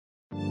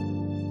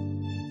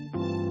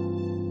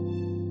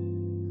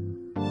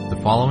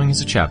following is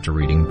a chapter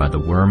reading by the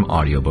Worm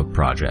Audiobook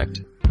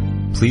Project.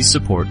 Please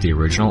support the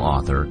original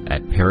author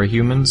at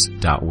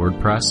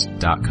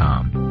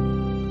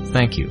parahumans.wordpress.com.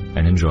 Thank you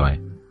and enjoy.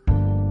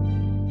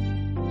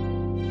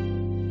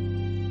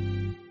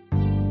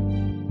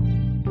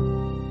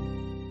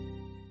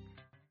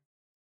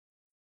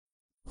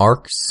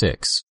 Arc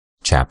 6,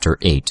 Chapter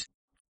 8.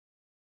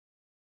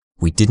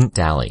 We didn't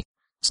dally,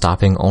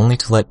 stopping only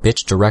to let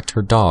Bitch direct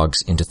her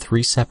dogs into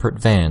 3 separate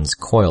vans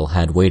Coil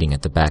had waiting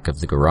at the back of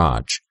the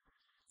garage.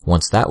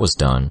 Once that was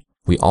done,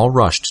 we all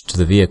rushed to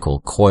the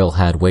vehicle Coil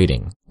had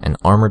waiting, an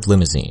armored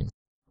limousine.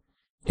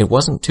 It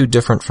wasn't too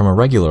different from a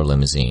regular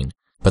limousine,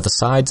 but the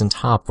sides and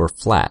top were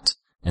flat,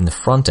 and the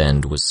front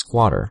end was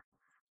squatter.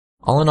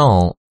 All in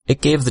all, it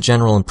gave the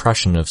general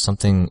impression of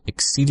something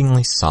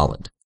exceedingly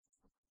solid.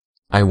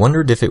 I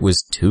wondered if it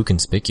was too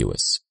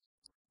conspicuous.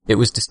 It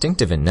was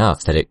distinctive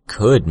enough that it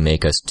could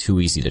make us too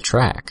easy to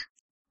track.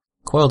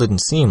 Coil didn't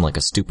seem like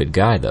a stupid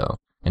guy, though,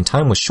 and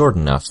time was short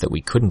enough that we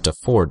couldn't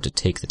afford to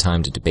take the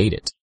time to debate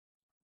it.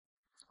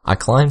 I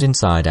climbed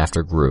inside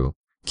after Gru,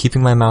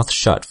 keeping my mouth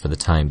shut for the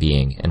time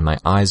being and my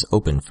eyes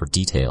open for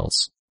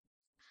details.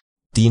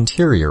 The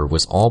interior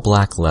was all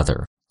black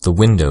leather, the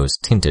windows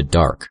tinted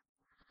dark.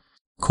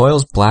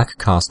 Coil's black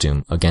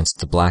costume against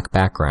the black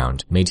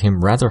background made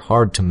him rather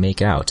hard to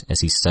make out as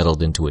he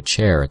settled into a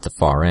chair at the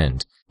far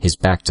end, his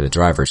back to the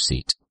driver's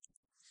seat.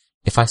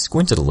 If I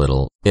squinted a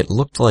little, it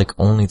looked like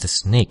only the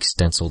snake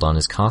stenciled on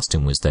his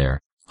costume was there,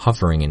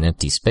 hovering in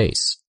empty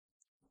space.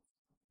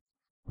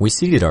 We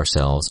seated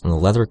ourselves on the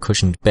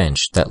leather-cushioned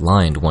bench that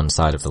lined one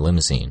side of the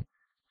limousine.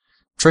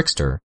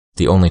 Trickster,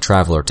 the only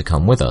traveler to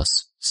come with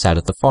us, sat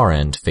at the far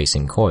end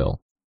facing Coil.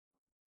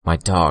 "My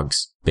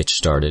dogs," Bitch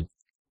started.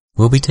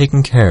 "Will be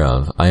taken care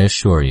of, I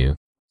assure you,"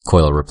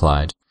 Coil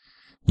replied.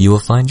 "You will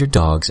find your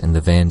dogs and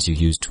the vans you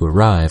used to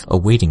arrive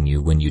awaiting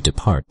you when you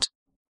depart."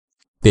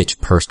 Bitch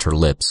pursed her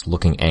lips,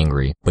 looking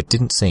angry, but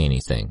didn't say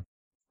anything.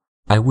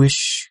 "I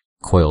wish,"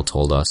 Coil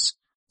told us,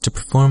 "to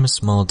perform a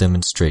small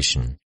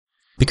demonstration,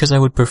 because I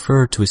would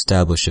prefer to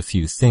establish a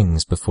few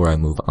things before I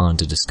move on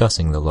to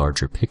discussing the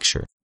larger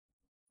picture."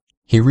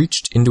 He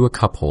reached into a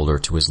cup holder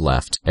to his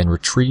left and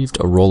retrieved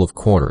a roll of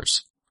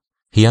quarters.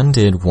 He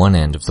undid one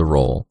end of the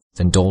roll,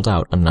 then doled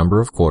out a number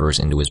of quarters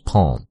into his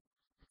palm.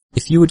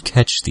 "If you would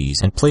catch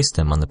these and place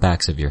them on the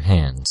backs of your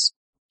hands."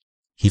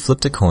 He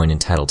flipped a coin in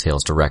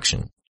Tattletale's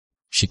direction.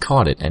 She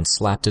caught it and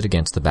slapped it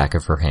against the back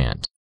of her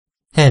hand.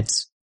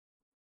 "Heads."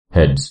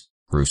 "Heads,"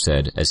 Gru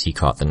said as he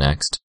caught the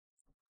next.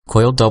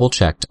 Coil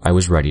double-checked I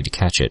was ready to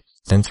catch it,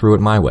 then threw it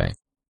my way.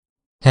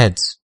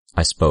 "Heads,"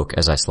 I spoke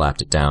as I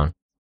slapped it down.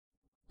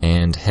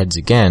 And heads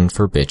again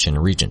for Bitch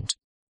and Regent.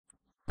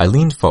 I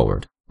leaned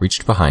forward,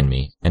 reached behind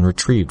me, and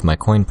retrieved my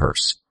coin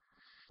purse.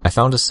 I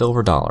found a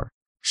silver dollar,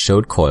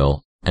 showed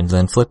Coil, and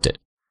then flipped it.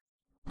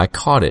 I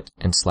caught it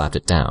and slapped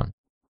it down.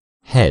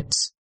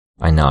 "Heads,"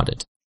 I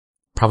nodded.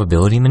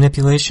 "Probability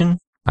manipulation?"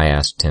 I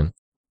asked him.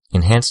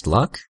 "Enhanced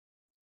luck?"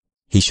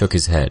 He shook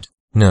his head.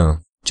 "No,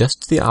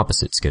 just the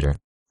opposite, Skitter.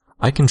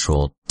 I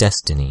control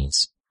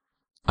destinies.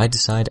 I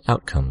decide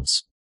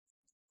outcomes."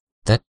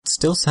 "That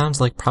still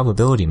sounds like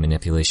probability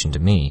manipulation to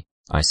me,"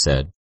 I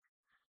said.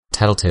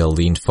 Tattletale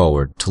leaned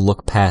forward to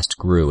look past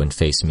Gru and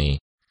face me.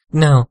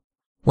 "No.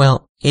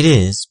 Well, it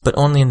is, but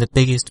only in the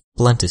biggest,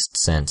 bluntest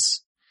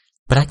sense.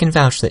 But I can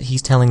vouch that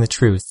he's telling the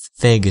truth,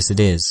 vague as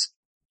it is."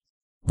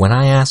 "When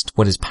I asked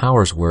what his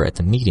powers were at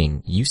the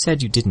meeting, you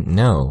said you didn't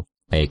know,"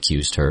 I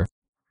accused her.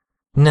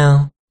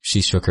 "No,"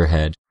 she shook her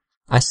head.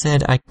 "I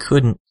said I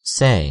couldn't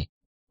say,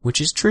 which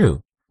is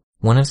true.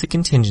 One of the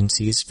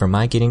contingencies for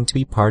my getting to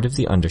be part of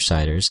the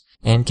Undersiders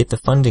and get the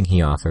funding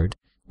he offered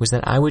was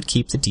that I would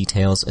keep the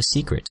details a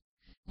secret,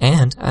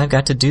 and I've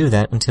got to do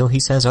that until he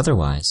says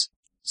otherwise.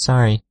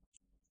 Sorry."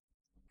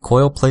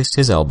 Coil placed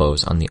his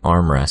elbows on the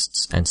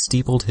armrests and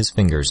steepled his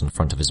fingers in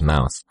front of his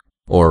mouth,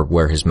 or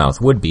where his mouth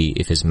would be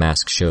if his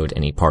mask showed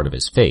any part of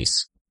his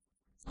face.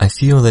 "I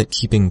feel that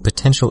keeping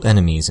potential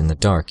enemies in the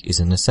dark is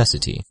a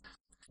necessity.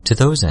 To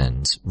those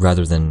ends,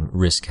 rather than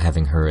risk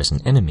having her as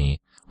an enemy,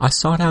 I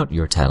sought out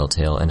your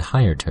Tattletale and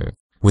hired her,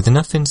 with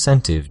enough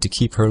incentive to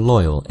keep her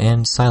loyal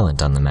and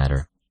silent on the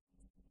matter."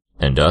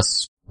 "And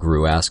us?"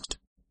 Gru asked.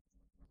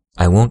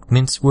 "I won't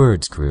mince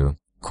words, Gru,"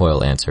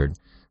 Coil answered.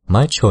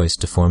 "My choice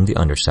to form the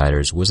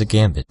Undersiders was a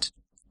gambit.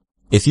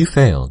 If you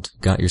failed,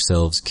 got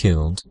yourselves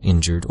killed,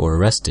 injured, or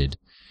arrested,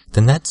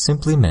 then that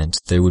simply meant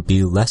there would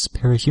be less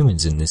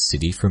parahumans in this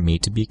city for me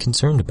to be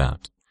concerned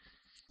about.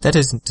 That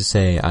isn't to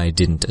say I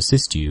didn't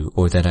assist you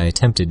or that I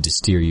attempted to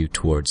steer you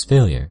towards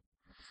failure.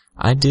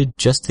 I did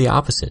just the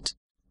opposite.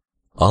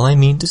 All I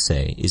mean to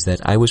say is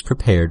that I was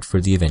prepared for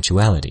the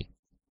eventuality."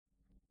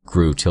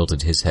 Gru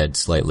tilted his head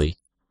slightly.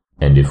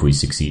 "And if we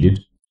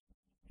succeeded?"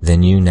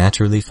 "Then you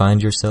naturally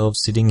find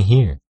yourselves sitting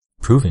here,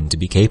 proven to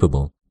be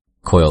capable."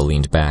 Coil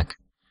leaned back.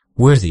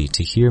 "Worthy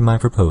to hear my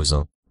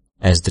proposal,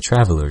 as the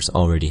travelers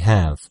already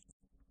have."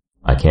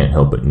 "I can't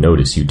help but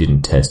notice you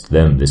didn't test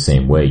them the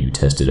same way you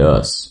tested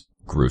us,"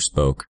 Gru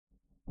spoke.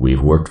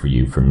 "We've worked for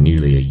you for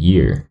nearly a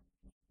year."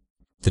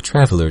 "The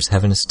travelers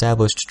have an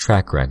established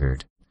track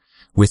record.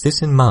 With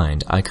this in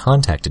mind, I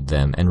contacted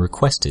them and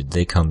requested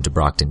they come to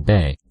Brockton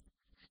Bay.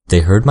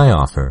 They heard my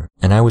offer,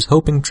 and I was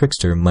hoping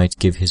Trickster might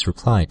give his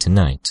reply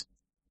tonight.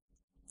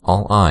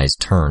 All eyes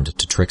turned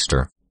to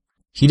Trickster.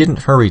 He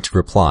didn't hurry to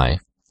reply.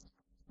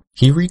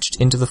 He reached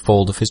into the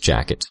fold of his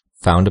jacket,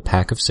 found a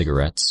pack of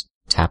cigarettes,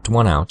 tapped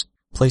one out,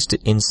 placed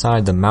it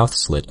inside the mouth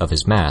slit of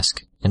his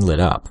mask, and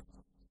lit up.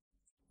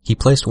 He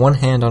placed one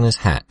hand on his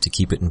hat to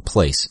keep it in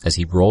place as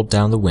he rolled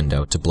down the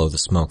window to blow the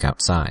smoke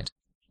outside.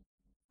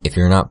 If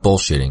you're not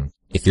bullshitting,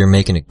 if you're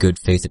making a good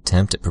faith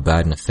attempt at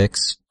providing a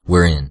fix,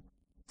 we're in.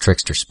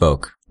 Trickster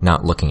spoke,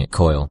 not looking at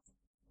Coyle.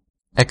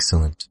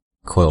 Excellent,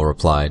 Coyle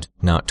replied,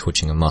 not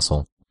twitching a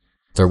muscle.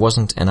 There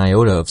wasn't an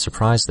iota of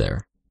surprise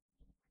there.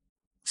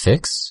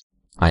 Fix?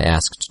 I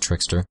asked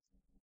Trickster.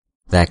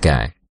 That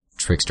guy,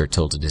 Trickster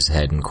tilted his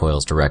head in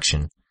Coyle's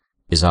direction,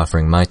 is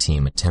offering my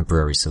team a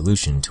temporary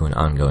solution to an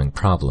ongoing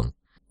problem,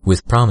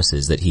 with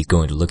promises that he's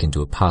going to look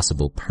into a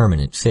possible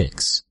permanent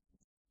fix.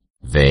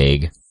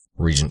 Vague,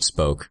 Regent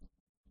spoke.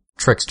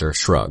 Trickster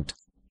shrugged.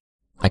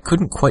 I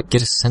couldn't quite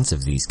get a sense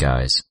of these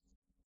guys.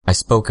 I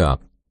spoke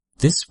up.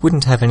 This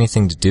wouldn't have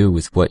anything to do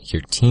with what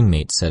your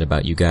teammates said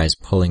about you guys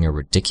pulling a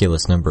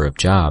ridiculous number of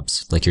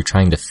jobs, like you're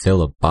trying to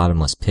fill a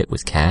bottomless pit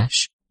with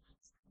cash?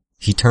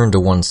 He turned to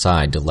one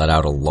side to let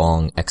out a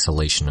long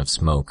exhalation of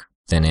smoke,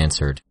 then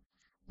answered,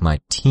 My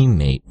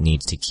teammate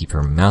needs to keep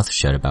her mouth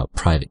shut about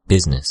private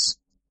business.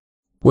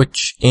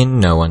 Which, in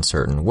no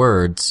uncertain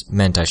words,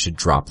 meant I should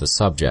drop the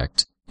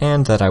subject,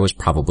 and that I was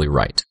probably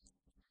right.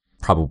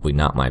 Probably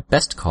not my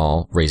best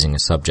call, raising a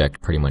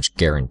subject pretty much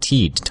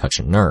guaranteed to touch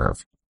a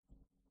nerve.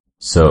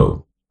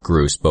 So,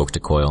 Gru spoke to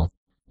Coyle,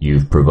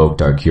 you've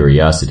provoked our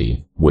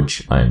curiosity,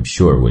 which I'm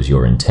sure was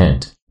your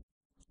intent.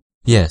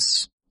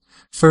 Yes.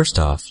 First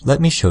off,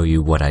 let me show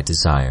you what I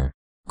desire,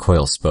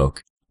 Coyle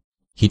spoke.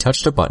 He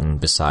touched a button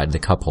beside the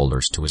cup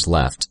holders to his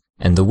left,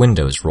 and the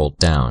windows rolled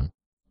down.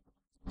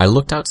 I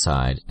looked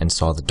outside and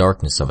saw the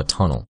darkness of a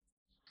tunnel.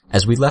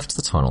 As we left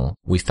the tunnel,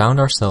 we found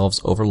ourselves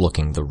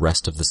overlooking the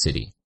rest of the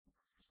city.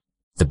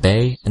 The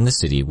bay and the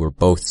city were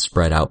both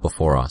spread out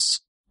before us,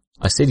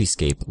 a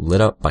cityscape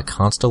lit up by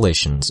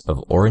constellations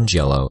of orange,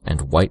 yellow,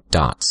 and white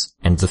dots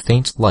and the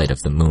faint light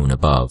of the moon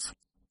above.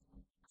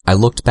 I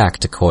looked back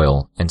to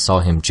Coyle and saw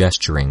him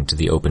gesturing to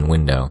the open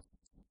window.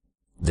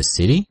 The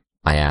city?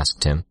 I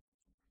asked him.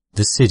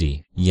 The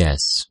city,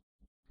 yes.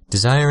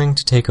 Desiring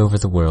to take over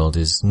the world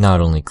is not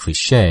only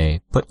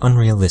cliché, but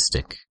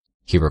unrealistic,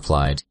 he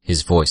replied,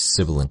 his voice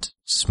sibilant,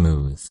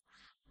 smooth.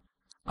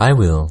 I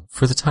will,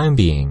 for the time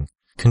being,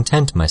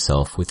 content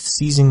myself with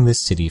seizing this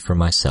city for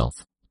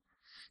myself.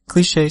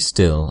 Cliché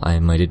still, I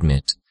might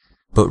admit,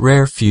 but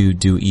rare few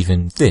do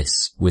even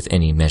this with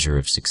any measure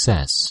of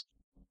success.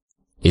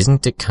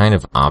 Isn't it kind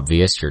of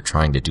obvious you're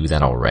trying to do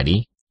that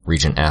already?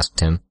 Regent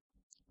asked him.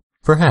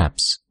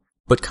 Perhaps,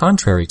 but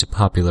contrary to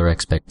popular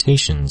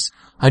expectations,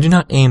 I do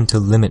not aim to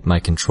limit my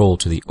control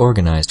to the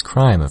organized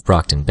crime of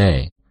Brockton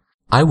Bay.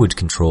 I would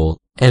control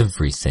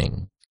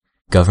everything.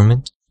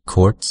 Government,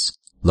 courts,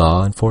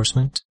 law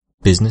enforcement,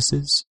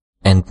 businesses,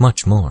 and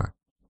much more.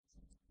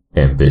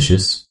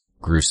 Ambitious?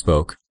 Gru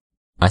spoke.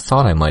 I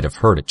thought I might have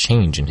heard a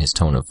change in his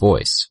tone of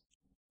voice.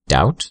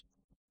 Doubt?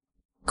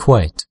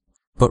 Quite.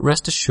 But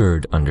rest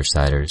assured,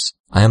 Undersiders,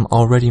 I am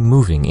already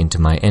moving into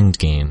my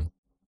endgame.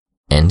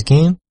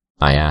 Endgame?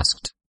 I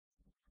asked.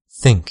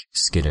 Think,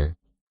 Skidder.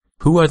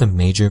 Who are the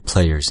major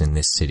players in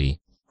this city?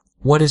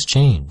 What has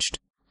changed?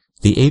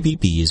 The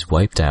ABB is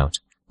wiped out,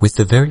 with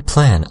the very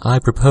plan I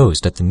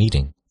proposed at the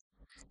meeting.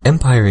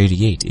 Empire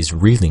 88 is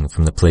reeling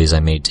from the plays I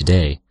made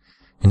today,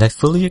 and I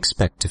fully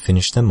expect to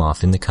finish them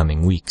off in the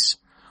coming weeks,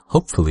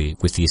 hopefully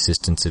with the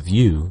assistance of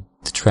you,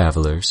 the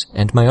travelers,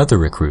 and my other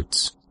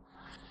recruits.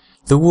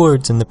 The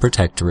wards and the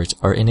Protectorate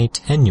are in a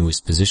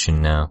tenuous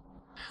position now.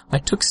 I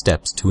took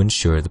steps to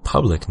ensure the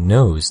public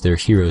knows their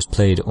heroes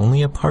played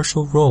only a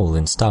partial role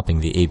in stopping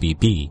the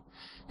ABB,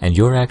 and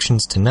your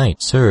actions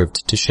tonight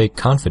served to shake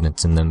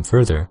confidence in them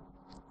further.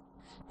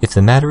 If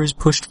the matter is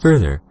pushed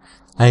further,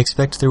 I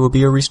expect there will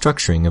be a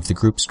restructuring of the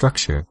group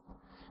structure.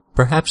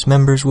 Perhaps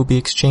members will be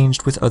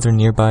exchanged with other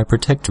nearby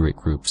Protectorate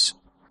groups.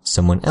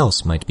 Someone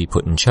else might be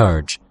put in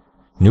charge.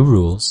 New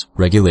rules,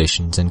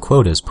 regulations, and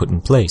quotas put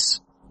in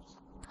place.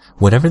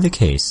 Whatever the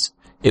case,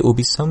 it will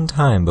be some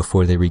time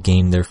before they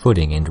regain their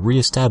footing and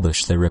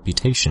re-establish their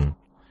reputation.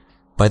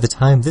 By the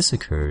time this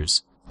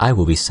occurs, I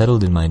will be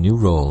settled in my new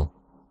role.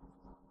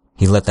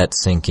 He let that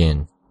sink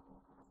in.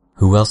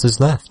 Who else is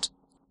left?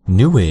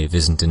 New Wave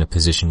isn't in a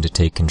position to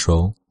take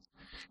control.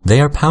 They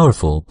are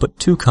powerful, but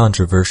too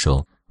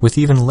controversial, with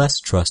even less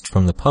trust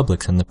from the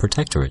public than the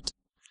Protectorate.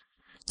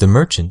 The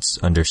merchants,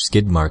 under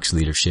Skidmark's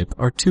leadership,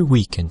 are too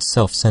weak and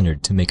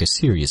self-centered to make a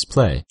serious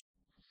play.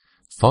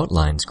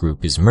 Faultline's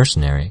group is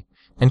mercenary,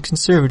 and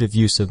conservative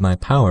use of my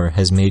power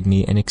has made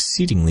me an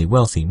exceedingly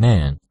wealthy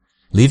man,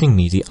 leaving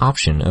me the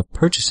option of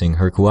purchasing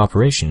her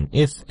cooperation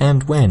if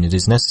and when it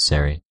is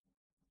necessary.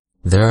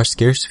 There are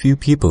scarce few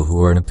people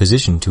who are in a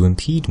position to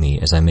impede me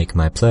as I make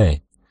my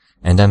play,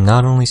 and I'm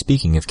not only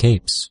speaking of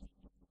capes.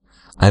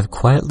 I've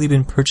quietly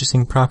been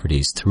purchasing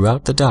properties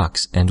throughout the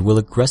docks and will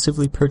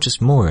aggressively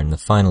purchase more in the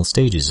final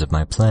stages of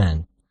my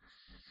plan.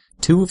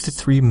 2 of the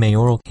 3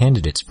 mayoral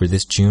candidates for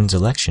this June's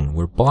election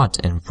were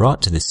bought and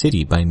brought to the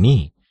city by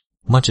me,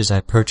 much as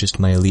I purchased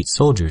my elite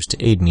soldiers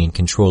to aid me in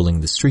controlling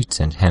the streets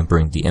and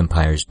hampering the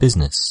Empire's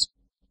business.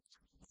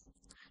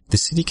 The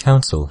city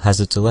council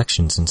has its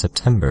elections in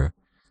September.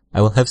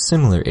 I will have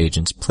similar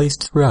agents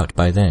placed throughout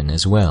by then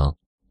as well.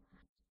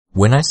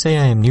 When I say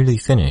I am nearly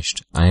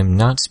finished, I am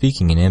not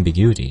speaking in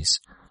ambiguities.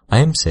 I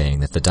am saying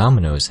that the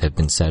dominoes have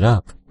been set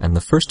up, and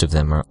the first of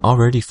them are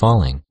already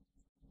falling.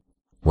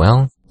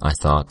 Well, I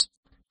thought,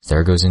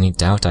 there goes any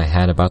doubt I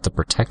had about the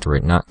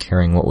Protectorate not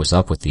caring what was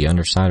up with the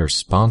Undersider's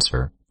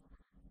sponsor.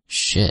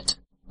 Shit,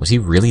 was he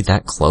really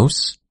that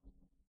close?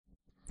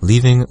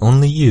 Leaving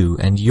only you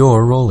and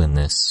your role in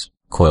this,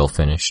 Coil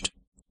finished.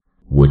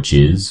 Which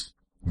is?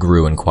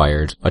 Gru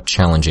inquired, a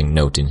challenging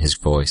note in his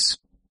voice.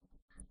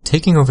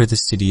 Taking over the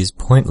city is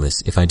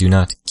pointless if I do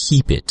not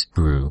keep it,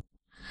 Gru.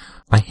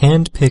 I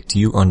hand-picked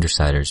you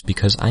Undersiders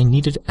because I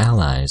needed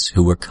allies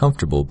who were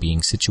comfortable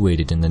being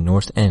situated in the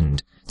North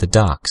End, the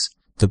docks,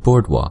 the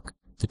boardwalk,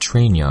 the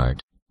train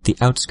yard, the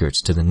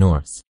outskirts to the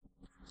north.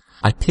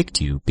 I picked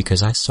you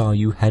because I saw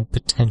you had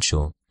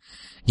potential,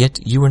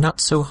 yet you were not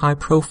so high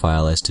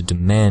profile as to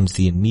demand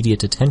the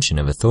immediate attention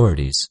of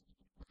authorities.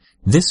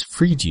 This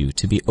freed you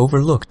to be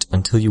overlooked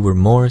until you were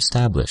more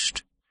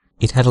established.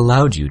 It had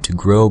allowed you to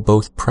grow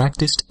both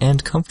practiced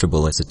and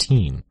comfortable as a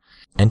team,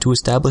 and to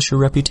establish a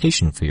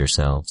reputation for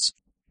yourselves.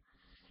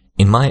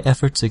 In my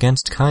efforts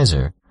against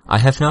Kaiser, I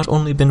have not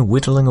only been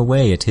whittling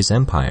away at his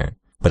empire,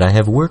 but I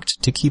have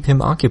worked to keep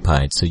him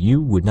occupied so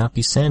you would not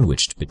be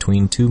sandwiched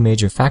between 2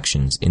 major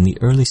factions in the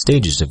early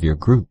stages of your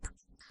group.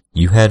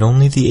 You had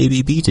only the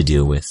ABB to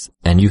deal with,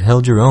 and you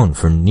held your own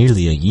for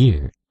nearly a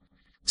year.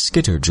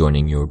 Skitter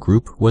joining your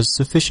group was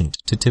sufficient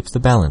to tip the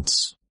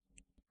balance.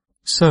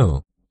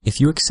 So, if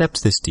you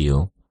accept this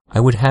deal, I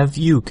would have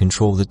you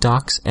control the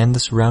docks and the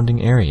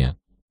surrounding area.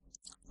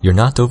 You're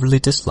not overly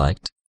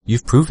disliked.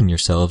 You've proven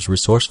yourselves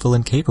resourceful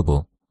and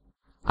capable.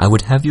 I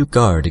would have you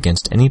guard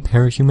against any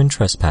parahuman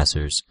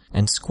trespassers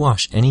and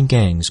squash any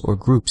gangs or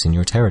groups in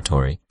your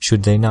territory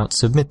should they not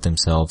submit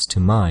themselves to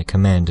my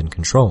command and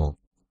control.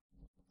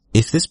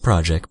 If this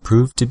project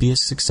proved to be a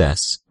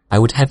success, I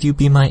would have you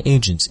be my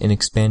agents in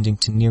expanding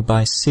to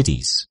nearby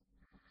cities.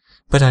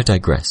 But I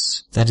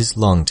digress. That is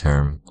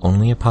long-term,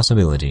 only a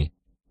possibility.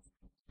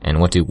 And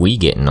what do we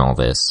get in all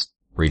this?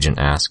 Regent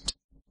asked.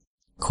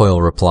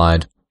 Coil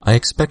replied, I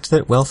expect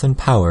that wealth and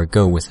power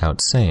go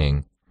without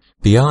saying.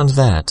 Beyond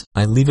that,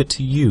 I leave it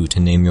to you to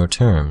name your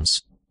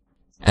terms.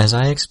 As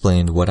I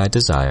explained what I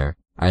desire,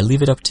 I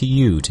leave it up to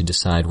you to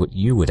decide what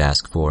you would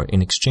ask for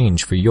in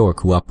exchange for your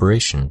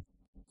cooperation.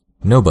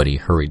 Nobody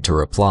hurried to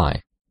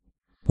reply.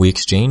 We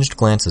exchanged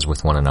glances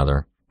with one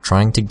another,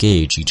 trying to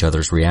gauge each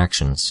other's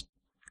reactions.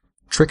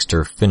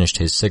 Trickster finished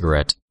his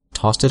cigarette,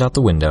 tossed it out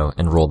the window,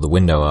 and rolled the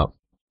window up.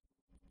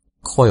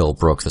 Coil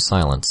broke the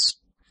silence.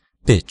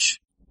 Bitch,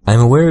 I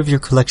am aware of your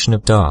collection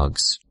of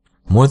dogs.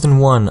 More than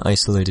one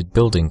isolated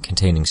building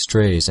containing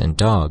strays and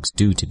dogs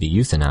due to be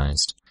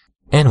euthanized.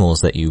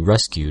 Animals that you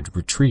rescued,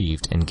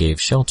 retrieved, and gave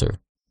shelter.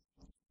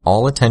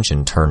 All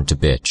attention turned to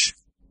Bitch.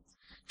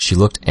 She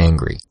looked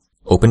angry,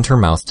 opened her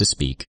mouth to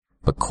speak,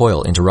 but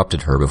Coil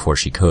interrupted her before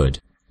she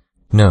could.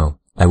 No,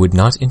 I would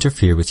not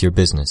interfere with your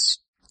business.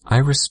 I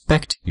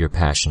respect your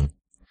passion,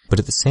 but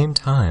at the same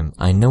time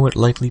I know it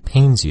likely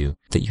pains you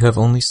that you have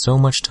only so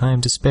much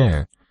time to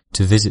spare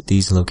to visit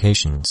these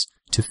locations,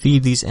 to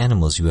feed these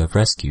animals you have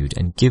rescued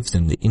and give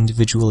them the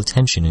individual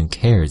attention and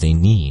care they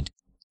need.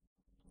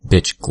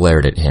 Bitch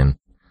glared at him.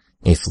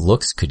 If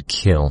looks could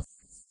kill.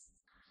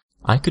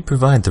 I could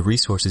provide the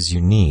resources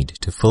you need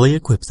to fully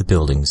equip the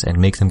buildings and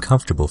make them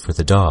comfortable for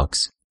the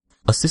dogs.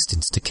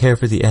 Assistance to care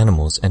for the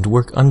animals and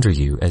work under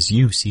you as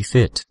you see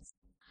fit.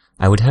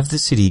 I would have the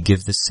city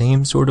give the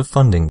same sort of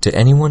funding to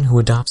anyone who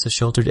adopts a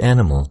sheltered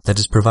animal that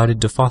is provided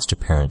to foster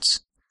parents,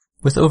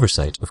 with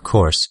oversight, of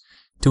course,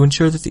 to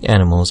ensure that the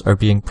animals are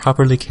being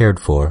properly cared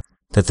for,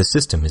 that the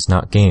system is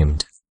not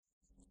gamed.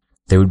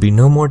 There would be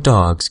no more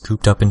dogs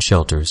cooped up in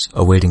shelters,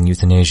 awaiting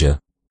euthanasia.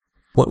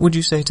 What would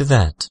you say to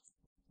that?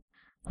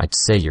 I'd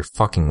say you're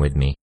fucking with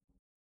me.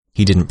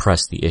 He didn't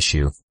press the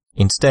issue.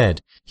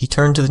 Instead, he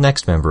turned to the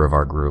next member of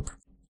our group.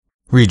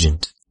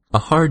 Regent, a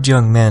hard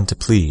young man to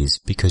please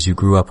because you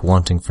grew up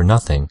wanting for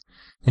nothing,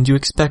 and you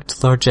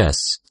expect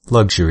largesse,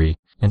 luxury,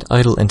 and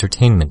idle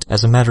entertainment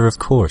as a matter of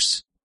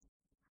course.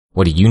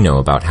 What do you know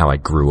about how I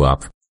grew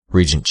up?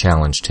 Regent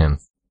challenged him.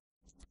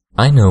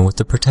 I know what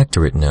the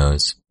Protectorate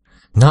knows.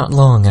 Not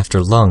long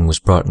after Lung was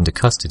brought into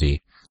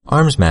custody,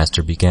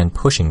 Armsmaster began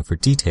pushing for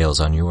details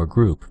on your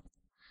group.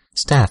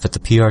 Staff at the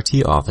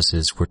PRT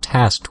offices were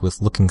tasked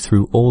with looking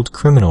through old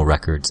criminal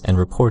records and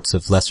reports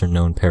of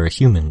lesser-known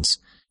parahumans,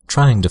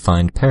 trying to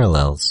find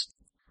parallels.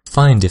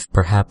 Find if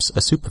perhaps a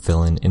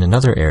supervillain in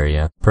another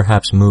area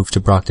perhaps moved to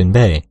Brockton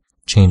Bay,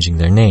 changing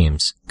their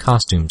names,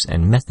 costumes,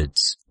 and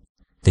methods.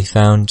 They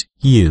found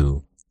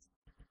you.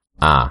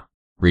 Ah,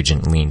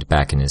 Regent leaned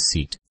back in his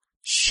seat.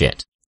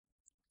 Shit.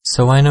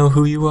 So I know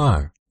who you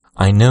are.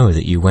 I know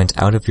that you went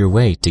out of your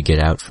way to get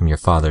out from your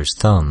father's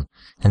thumb,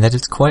 and that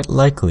it's quite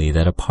likely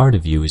that a part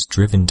of you is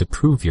driven to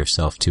prove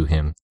yourself to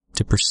him,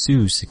 to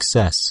pursue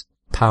success,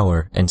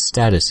 power, and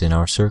status in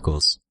our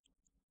circles.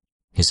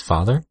 His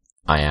father?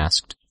 I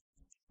asked.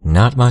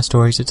 Not my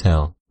story to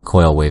tell,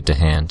 Coil waved a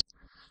hand.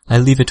 I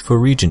leave it for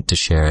Regent to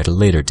share at a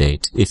later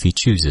date, if he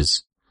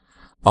chooses.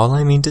 All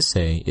I mean to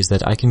say is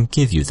that I can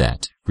give you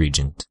that,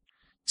 Regent.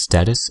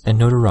 Status and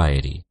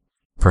notoriety.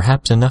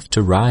 Perhaps enough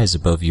to rise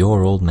above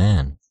your old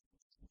man.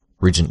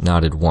 Regent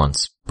nodded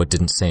once, but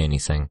didn't say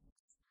anything.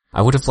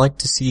 I would have liked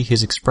to see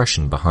his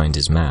expression behind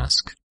his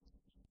mask.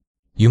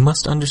 You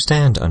must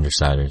understand,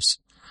 Undersiders.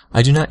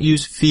 I do not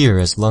use fear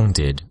as Lung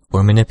did,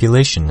 or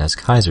manipulation as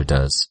Kaiser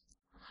does.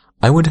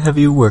 I would have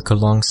you work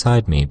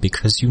alongside me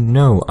because you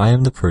know I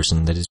am the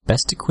person that is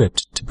best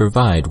equipped to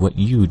provide what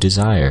you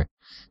desire,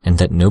 and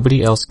that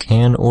nobody else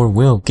can or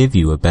will give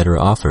you a better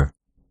offer.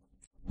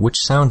 Which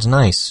sounds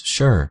nice,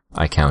 sure,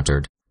 I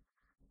countered.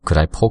 Could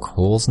I poke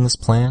holes in this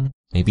plan?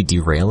 Maybe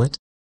derail it?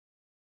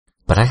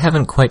 But I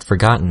haven't quite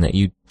forgotten that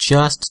you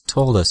just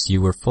told us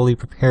you were fully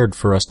prepared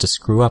for us to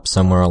screw up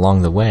somewhere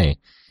along the way,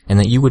 and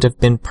that you would have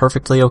been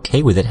perfectly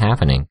okay with it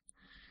happening.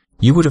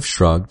 You would have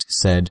shrugged,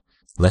 said,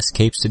 less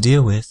capes to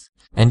deal with,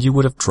 and you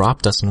would have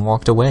dropped us and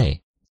walked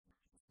away.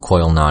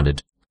 Coil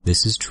nodded.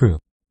 This is true.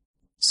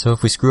 So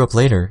if we screw up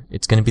later,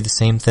 it's going to be the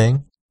same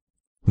thing?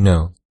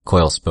 No,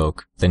 Coil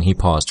spoke, then he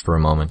paused for a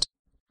moment.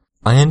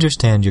 I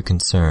understand your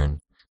concern,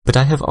 but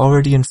I have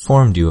already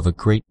informed you of a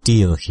great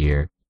deal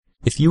here.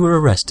 If you were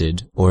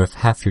arrested, or if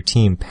half your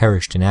team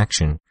perished in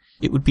action,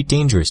 it would be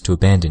dangerous to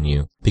abandon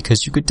you,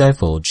 because you could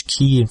divulge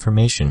key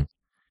information.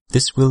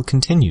 This will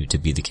continue to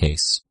be the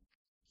case.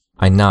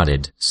 I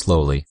nodded,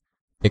 slowly.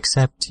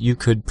 Except you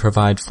could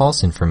provide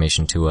false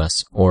information to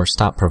us, or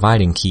stop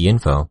providing key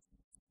info.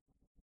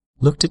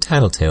 Look to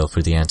Tattletale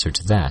for the answer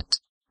to that.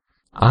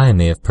 I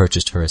may have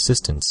purchased her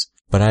assistance,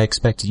 but I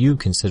expect you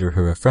consider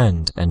her a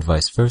friend, and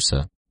vice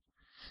versa.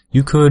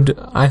 You could,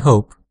 I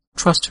hope,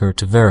 trust her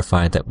to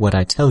verify that what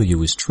I tell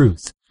you is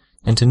truth,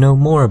 and to know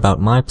more about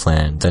my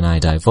plan than I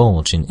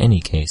divulge in any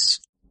case.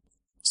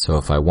 So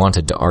if I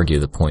wanted to argue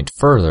the point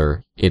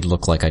further, it'd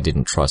look like I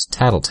didn't trust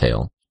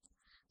Tattletale.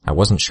 I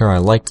wasn't sure I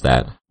liked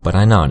that, but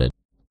I nodded.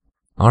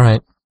 All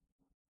right.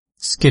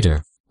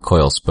 Skidder,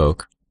 Coil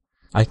spoke.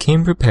 I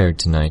came prepared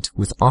tonight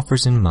with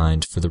offers in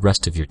mind for the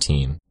rest of your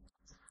team.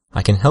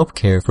 I can help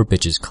care for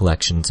Bitch's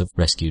collections of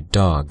rescued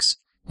dogs,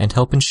 and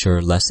help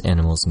ensure less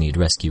animals need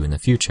rescue in the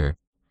future.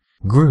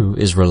 Gru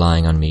is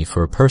relying on me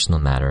for a personal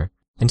matter,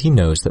 and he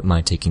knows that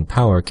my taking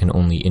power can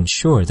only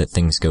ensure that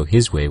things go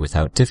his way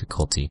without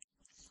difficulty.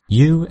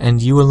 You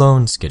and you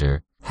alone,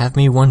 Skidder, have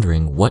me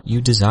wondering what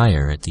you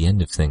desire at the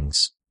end of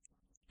things.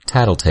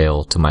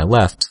 Tattletale, to my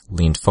left,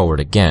 leaned forward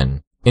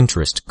again,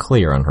 interest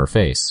clear on her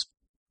face.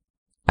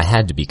 I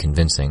had to be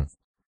convincing.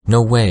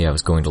 No way I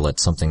was going to let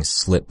something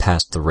slip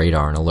past the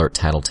radar and alert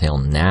Tattletale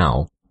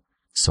now,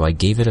 so I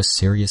gave it a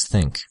serious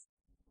think.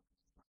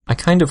 I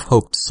kind of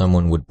hoped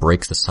someone would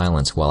break the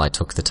silence while I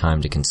took the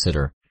time to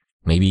consider,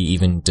 maybe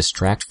even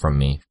distract from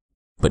me,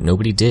 but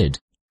nobody did.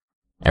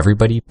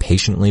 Everybody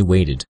patiently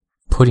waited,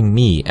 putting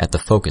me at the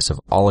focus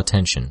of all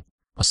attention,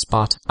 a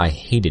spot I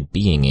hated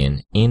being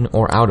in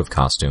or out of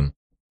costume.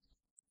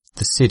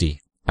 The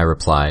city, I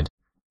replied,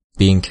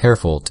 being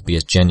careful to be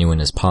as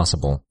genuine as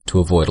possible to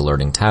avoid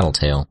alerting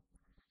Tattletale.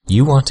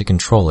 You want to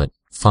control it,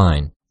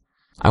 fine.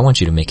 I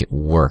want you to make it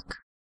work.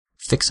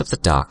 Fix up the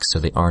docks so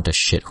they aren't a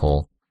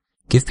shithole.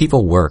 Give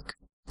people work.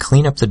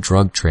 Clean up the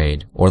drug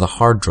trade, or the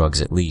hard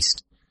drugs at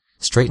least.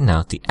 Straighten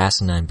out the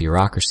asinine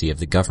bureaucracy of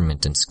the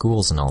government and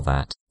schools and all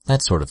that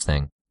sort of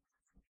thing.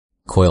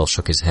 Coil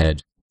shook his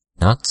head.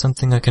 Not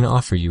something I can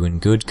offer you in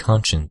good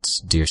conscience,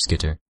 dear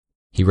Skidder.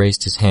 He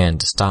raised his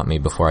hand to stop me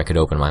before I could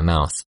open my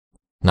mouth.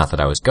 Not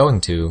that I was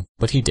going to,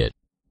 but he did.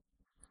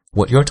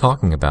 What you're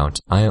talking about,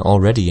 I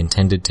already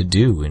intended to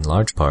do in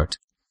large part.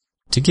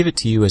 To give it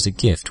to you as a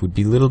gift would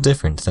be little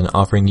different than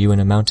offering you an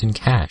amount in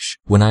cash,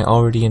 when I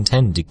already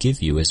intend to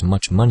give you as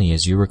much money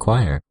as you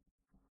require.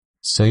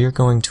 So you're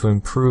going to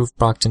improve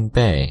Brockton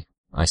Bay,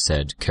 I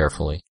said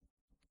carefully.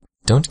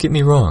 Don't get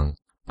me wrong.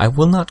 I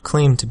will not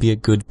claim to be a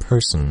good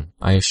person,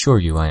 I assure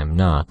you I am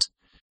not.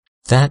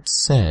 That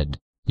said,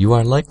 you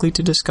are likely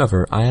to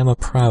discover I am a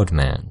proud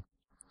man.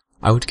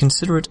 I would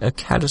consider it a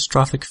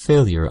catastrophic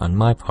failure on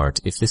my part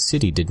if the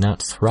city did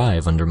not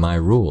thrive under my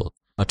rule,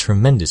 a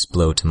tremendous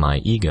blow to my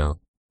ego.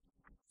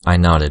 I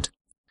nodded.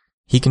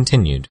 He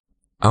continued,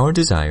 Our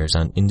desires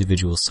on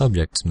individual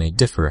subjects may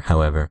differ,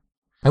 however.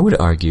 I would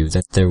argue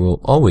that there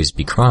will always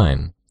be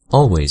crime,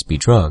 always be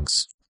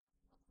drugs.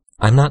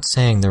 I'm not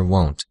saying there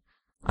won't.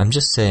 I'm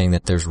just saying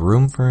that there's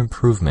room for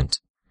improvement.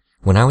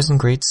 When I was in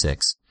grade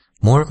 6,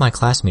 more of my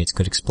classmates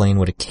could explain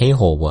what a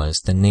K-hole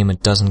was than name a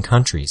dozen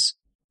countries.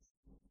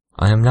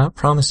 I am not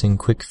promising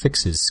quick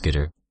fixes,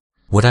 Skidder.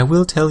 What I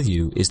will tell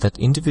you is that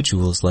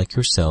individuals like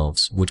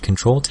yourselves would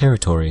control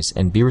territories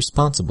and be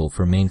responsible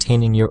for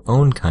maintaining your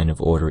own kind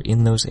of order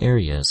in those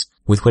areas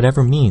with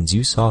whatever means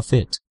you saw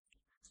fit.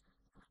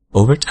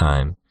 Over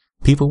time,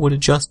 People would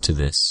adjust to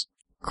this.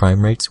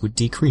 Crime rates would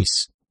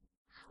decrease.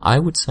 I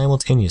would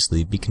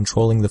simultaneously be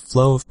controlling the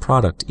flow of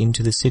product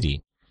into the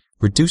city,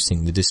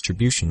 reducing the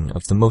distribution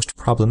of the most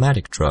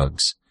problematic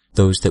drugs,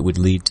 those that would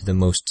lead to the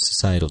most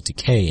societal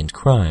decay and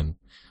crime,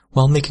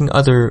 while making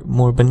other,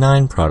 more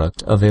benign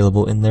product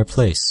available in their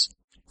place.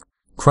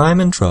 Crime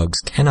and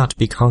drugs cannot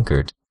be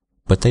conquered,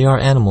 but they are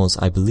animals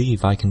I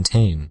believe I can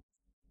tame.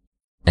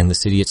 And the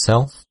city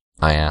itself?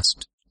 I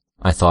asked.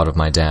 I thought of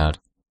my dad.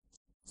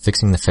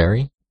 Fixing the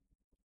ferry?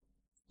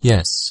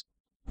 Yes.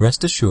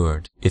 Rest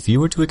assured, if you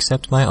were to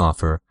accept my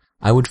offer,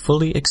 I would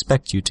fully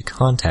expect you to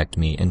contact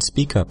me and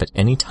speak up at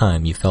any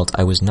time you felt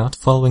I was not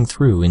following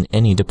through in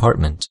any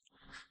department.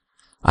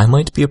 I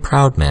might be a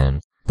proud man,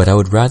 but I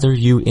would rather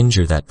you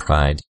injure that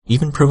pride,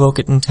 even provoke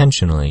it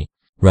intentionally,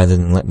 rather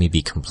than let me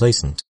be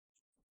complacent.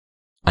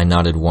 I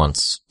nodded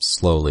once,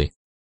 slowly.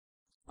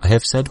 I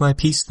have said my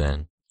piece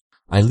then.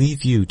 I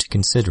leave you to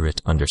consider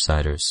it,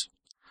 Undersiders.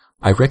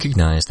 I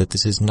recognize that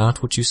this is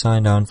not what you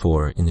signed on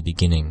for in the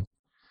beginning.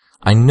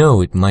 I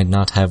know it might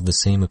not have the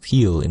same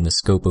appeal in the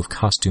scope of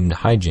costumed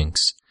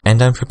hijinks,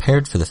 and I'm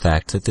prepared for the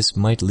fact that this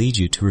might lead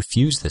you to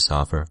refuse this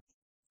offer.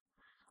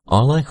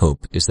 All I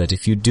hope is that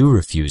if you do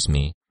refuse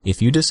me,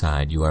 if you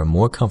decide you are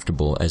more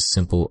comfortable as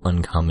simple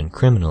uncommon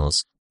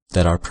criminals,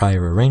 that our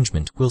prior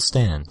arrangement will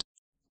stand.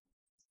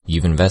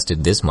 You've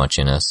invested this much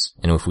in us,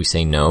 and if we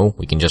say no,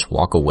 we can just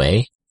walk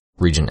away?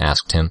 Regent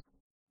asked him.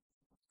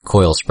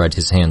 Coyle spread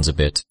his hands a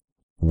bit.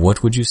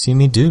 What would you see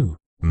me do?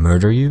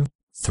 Murder you?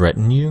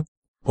 Threaten you?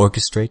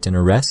 Orchestrate an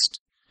arrest?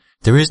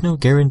 There is no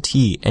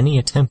guarantee any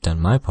attempt on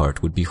my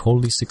part would be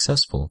wholly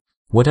successful,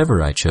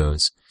 whatever I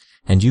chose,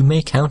 and you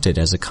may count it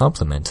as a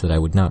compliment that I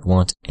would not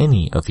want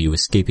any of you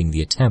escaping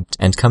the attempt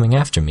and coming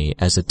after me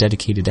as a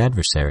dedicated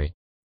adversary.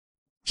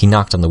 He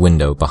knocked on the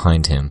window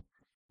behind him.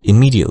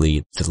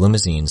 Immediately, the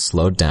limousine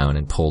slowed down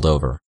and pulled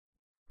over.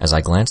 As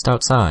I glanced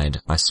outside,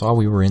 I saw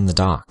we were in the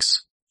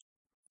docks.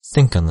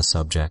 Think on the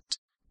subject.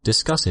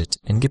 Discuss it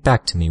and get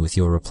back to me with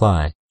your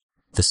reply.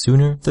 The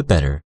sooner, the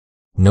better.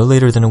 No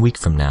later than a week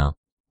from now.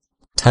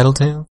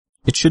 Tattletale?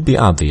 It should be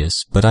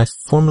obvious, but I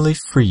formally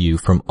free you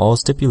from all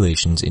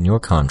stipulations in your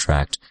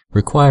contract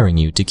requiring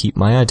you to keep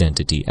my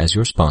identity as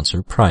your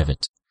sponsor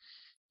private.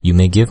 You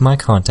may give my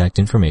contact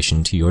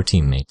information to your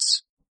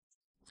teammates.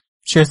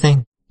 Sure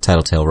thing,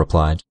 Tattletale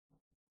replied.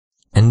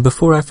 And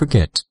before I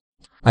forget,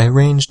 I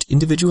arranged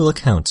individual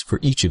accounts for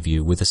each of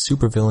you with a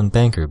supervillain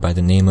banker by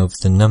the name of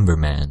the Number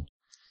Man,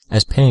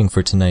 as paying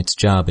for tonight's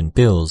job and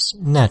bills,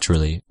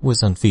 naturally,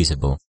 was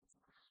unfeasible.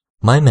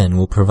 My men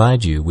will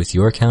provide you with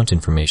your account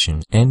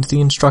information and the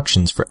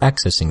instructions for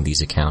accessing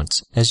these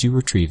accounts as you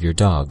retrieve your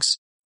dogs.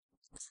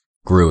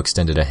 Gru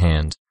extended a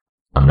hand.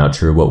 I'm not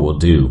sure what we'll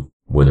do,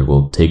 whether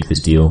we'll take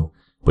this deal,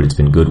 but it's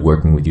been good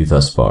working with you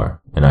thus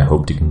far, and I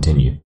hope to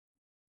continue.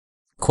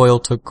 Coyle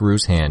took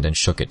Gru's hand and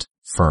shook it,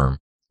 firm.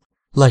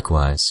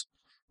 Likewise.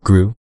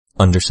 Gru,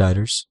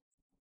 Undersiders.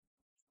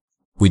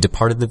 We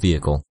departed the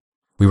vehicle.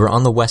 We were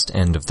on the west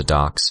end of the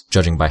docks,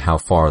 judging by how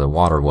far the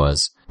water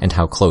was, and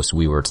how close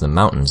we were to the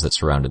mountains that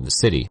surrounded the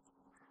city.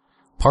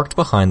 Parked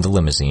behind the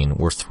limousine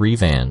were 3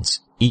 vans,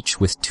 each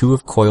with 2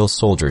 of Coyle's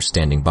soldiers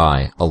standing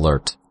by,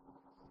 alert.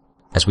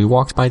 As we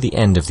walked by the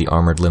end of the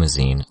armored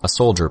limousine, a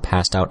soldier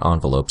passed out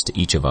envelopes to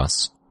each of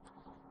us.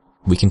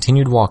 We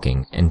continued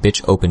walking, and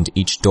Bitch opened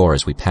each door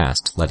as we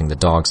passed, letting the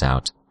dogs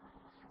out.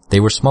 They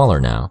were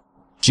smaller now.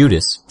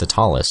 Judas, the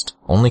tallest,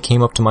 only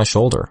came up to my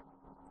shoulder.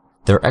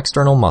 Their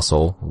external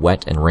muscle,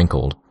 wet and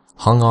wrinkled,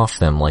 hung off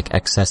them like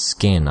excess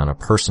skin on a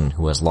person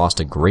who has lost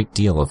a great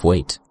deal of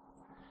weight.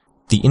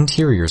 The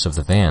interiors of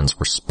the vans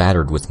were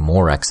spattered with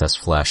more excess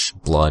flesh,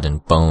 blood,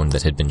 and bone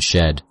that had been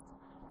shed.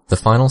 The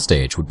final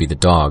stage would be the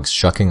dogs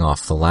shucking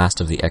off the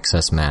last of the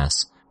excess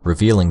mass,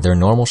 revealing their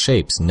normal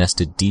shapes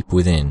nested deep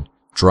within,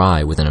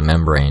 dry within a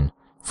membrane,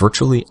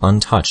 virtually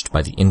untouched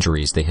by the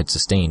injuries they had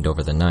sustained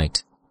over the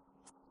night.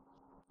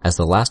 As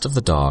the last of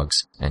the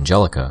dogs,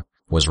 Angelica,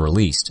 was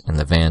released and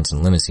the vans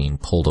and limousine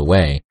pulled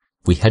away,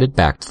 we headed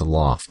back to the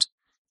loft,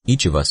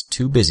 each of us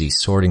too busy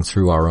sorting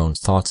through our own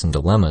thoughts and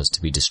dilemmas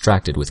to be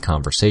distracted with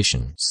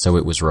conversation, so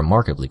it was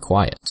remarkably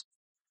quiet.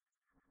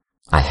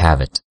 I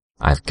have it.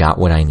 I've got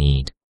what I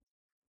need.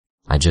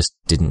 I just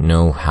didn't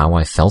know how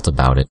I felt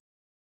about it.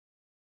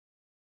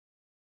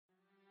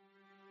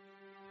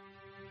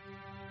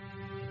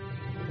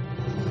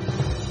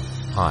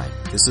 Hi,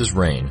 this is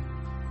Rain.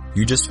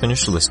 You just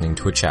finished listening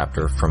to a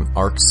chapter from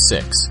Arc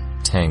 6,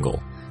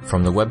 Tangle,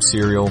 from the web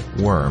serial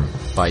Worm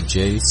by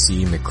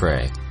J.C.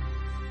 McCrae.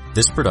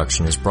 This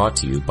production is brought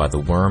to you by the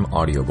Worm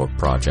Audiobook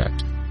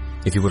Project.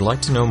 If you would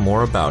like to know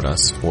more about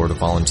us or to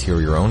volunteer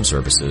your own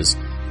services,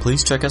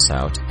 please check us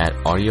out at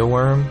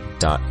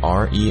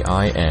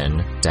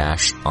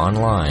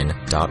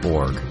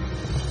audioworm.rein-online.org.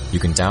 You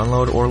can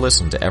download or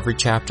listen to every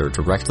chapter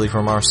directly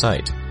from our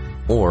site,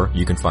 or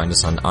you can find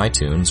us on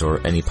iTunes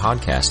or any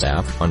podcast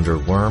app under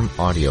Worm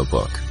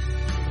Audiobook.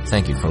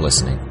 Thank you for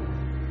listening.